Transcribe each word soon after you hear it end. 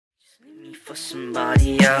for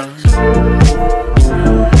somebody else. Enjoy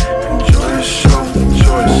yourself,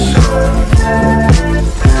 enjoy yourself.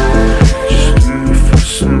 Just do it for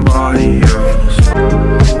somebody else.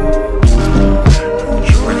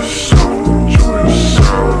 Enjoy yourself, enjoy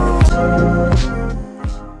yourself.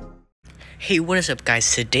 Hey, what is up,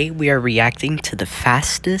 guys? Today we are reacting to the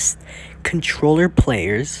fastest controller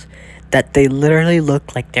players that they literally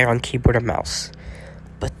look like they're on keyboard and mouse.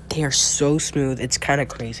 But they are so smooth, it's kind of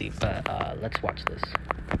crazy. But let's watch this.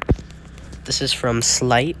 This is from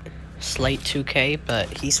Slight 2K,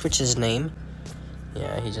 but he switched his name.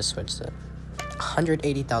 Yeah, he just switched it.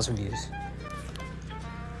 180,000 views.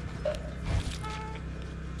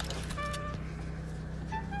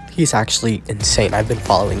 He's actually insane. I've been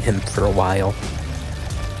following him for a while.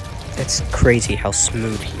 It's crazy how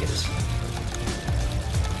smooth he is.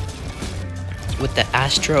 With the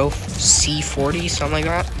Astro C40, something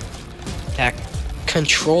like that. That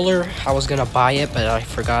controller, I was gonna buy it, but I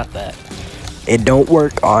forgot that it don't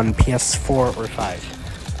work on PS4 or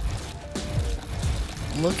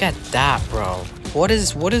 5. Look at that, bro. What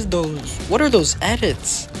are those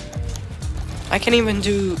edits? I can't even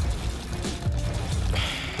do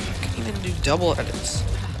double edits.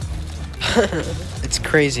 It's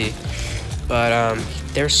crazy. But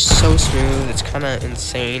they're so smooth, it's kind of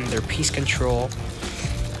insane. They're piece control.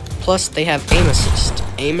 Plus, they have aim assist.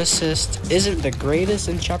 Aim assist isn't the greatest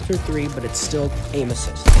in Chapter 3, but it's still aim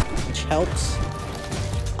assist, which helps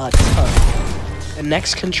a ton. The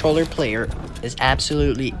next controller player is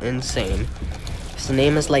absolutely insane. His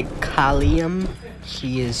name is like Kalium.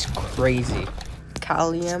 He is crazy.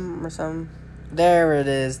 Kalium or something. There it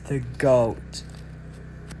is, the GOAT.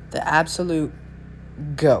 The absolute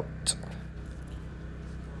GOAT.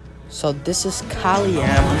 So this is Kaliam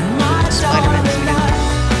with the Spider-Man skin.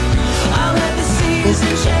 This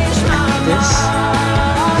insanity.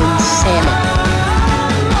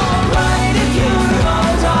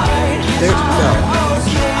 There's no.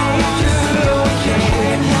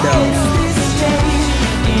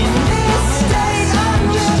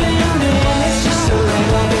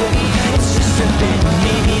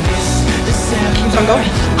 Keep on going.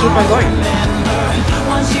 Keep on going.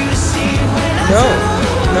 No.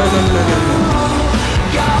 No.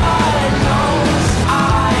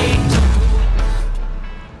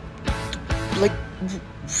 Like,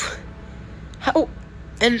 how?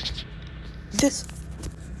 And this,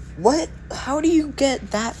 what? How do you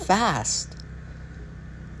get that fast?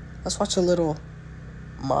 Let's watch a little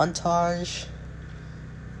montage.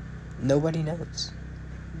 Nobody knows.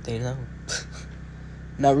 They know.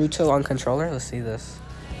 Naruto on controller. Let's see this.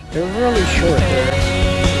 They're really short.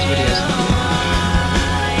 These videos.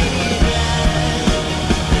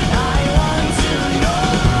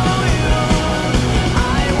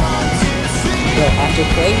 After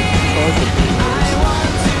playing controls with gamers,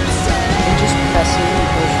 and just pressing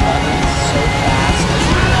those buttons so fast,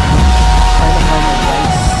 trying to find the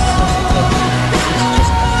right sensitivity, this is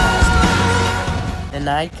just fantastic. And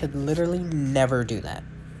I could literally never do that.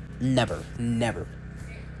 Never.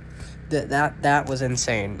 That was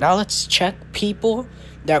insane. Now let's check people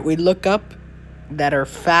that we look up that are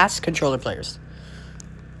fast controller players.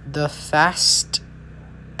 The fastest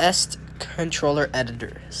controller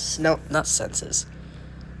editors. No, not senses.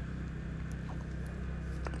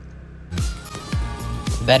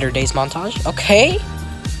 Better Days montage. Okay.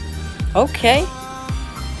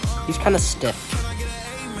 He's kind of stiff.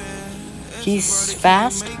 He's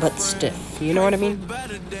fast but stiff. You know what I mean?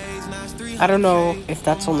 I don't know if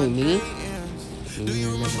that's only me.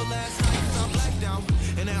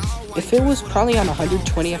 If it was probably on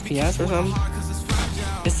 120 FPS or something.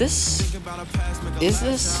 Is this?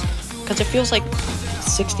 Because it feels like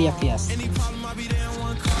 60 FPS.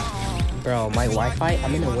 Bro, my Wi-Fi,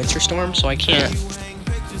 I'm in a winter storm, so I can't.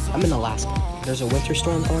 I'm in Alaska. There's a winter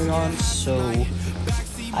storm going on, so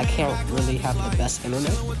I can't really have the best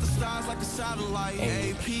internet.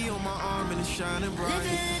 And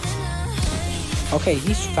okay,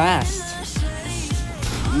 he's fast.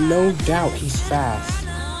 No doubt he's fast.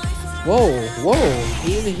 Whoa.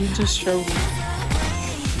 He just showed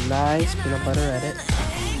nice peanut butter edit.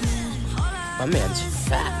 My man's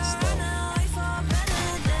fast, though.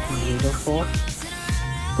 Beautiful.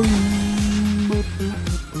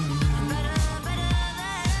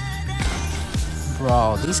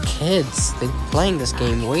 Bro, these kids, they're playing this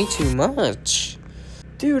game way too much.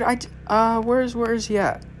 Dude, where's he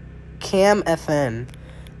at? Cam FN.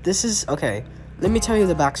 This is, okay, let me tell you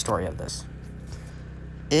the backstory of this.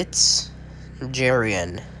 It's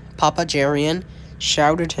Jarian. Papa Jarian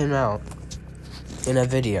shouted him out in a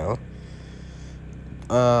video.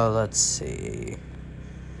 Let's see.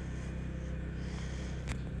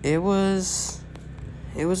 It was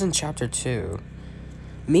in chapter 2.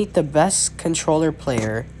 Meet the best controller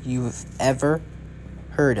player you've ever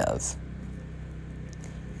heard of.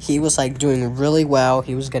 He was like doing really well.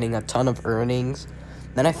 He was getting a ton of earnings.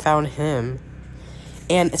 Then I found him,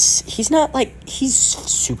 and he's not like he's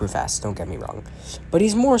super fast. Don't get me wrong, but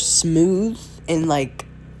he's more smooth and like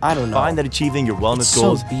I don't know. Find that achieving your wellness It's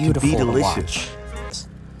goals so can beautiful be to delicious. watch.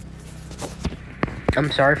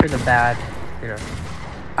 I'm sorry for the bad. You know,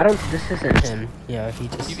 I don't. This isn't him. Yeah, he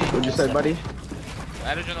just. What'd you say, buddy?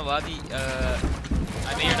 Average on the lobby, I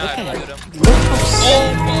know you're not able to do them. Look how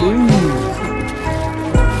smooth.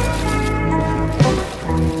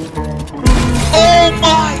 Oh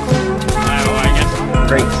my!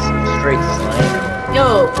 Straight slang. Yo,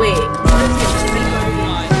 wait.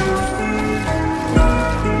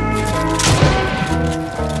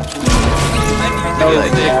 Oh,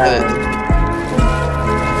 like that.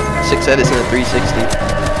 6 edits in a 360.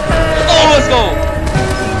 Oh, let's go!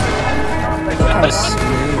 Look how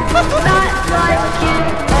smooth.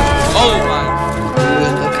 Oh my!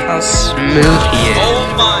 Dude, look how smooth he is. Oh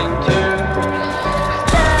my!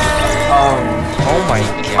 Oh my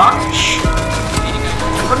gosh.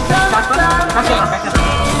 Look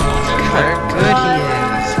how good he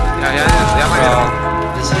is. Bro,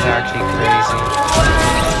 this is actually crazy.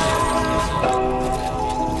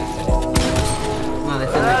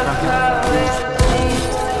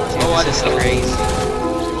 Dude, this is crazy.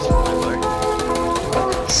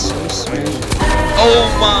 So smooth. Oh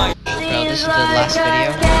my! Bro, this is the last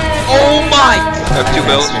video. Oh my! I have 2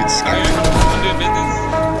 bills. I'm scared. I'm doing business.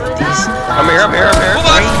 These I'm here. Hold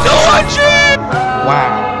on! No, watch it!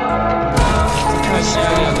 wow.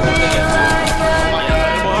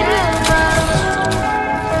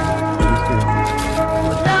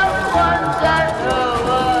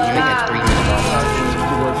 You may get 3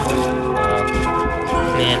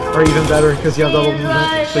 man. Or even better, because you have double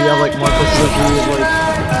movement, so you have like more flexibility, like...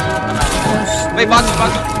 Wait, box.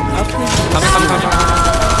 Come.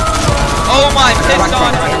 Oh my, pissed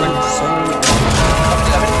on!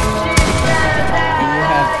 And you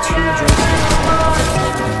have 2 joysticks.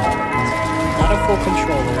 Not a full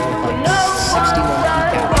controller, with like 61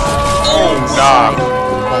 keycaps. Oh, God.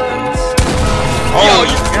 Buttons. Yo,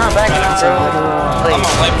 you're not back It's a little, I'm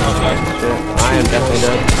on life real quick. I am definitely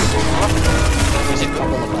done. there's a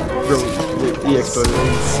couple of buttons. Bro, the exposure.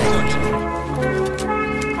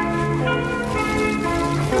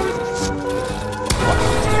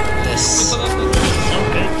 This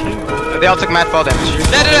They all took mad fall damage.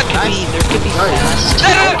 there could be fast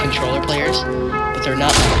controller players, but they're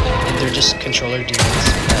not. They're just controller dudes.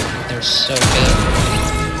 But they're so good.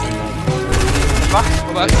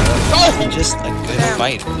 Oh! Just a good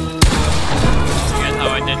fighter. That's how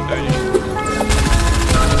I did voting.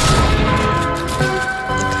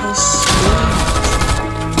 Look how smooth.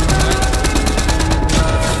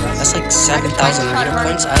 That's like 7,000 meter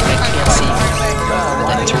points. I can't see.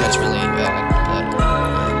 The internet's really bad,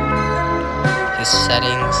 but his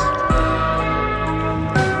settings.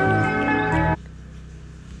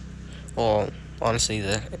 Well, honestly,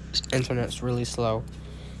 the internet's really slow.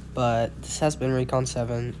 But this has been Recon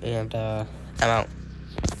 7, and I'm out.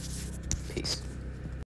 Peace.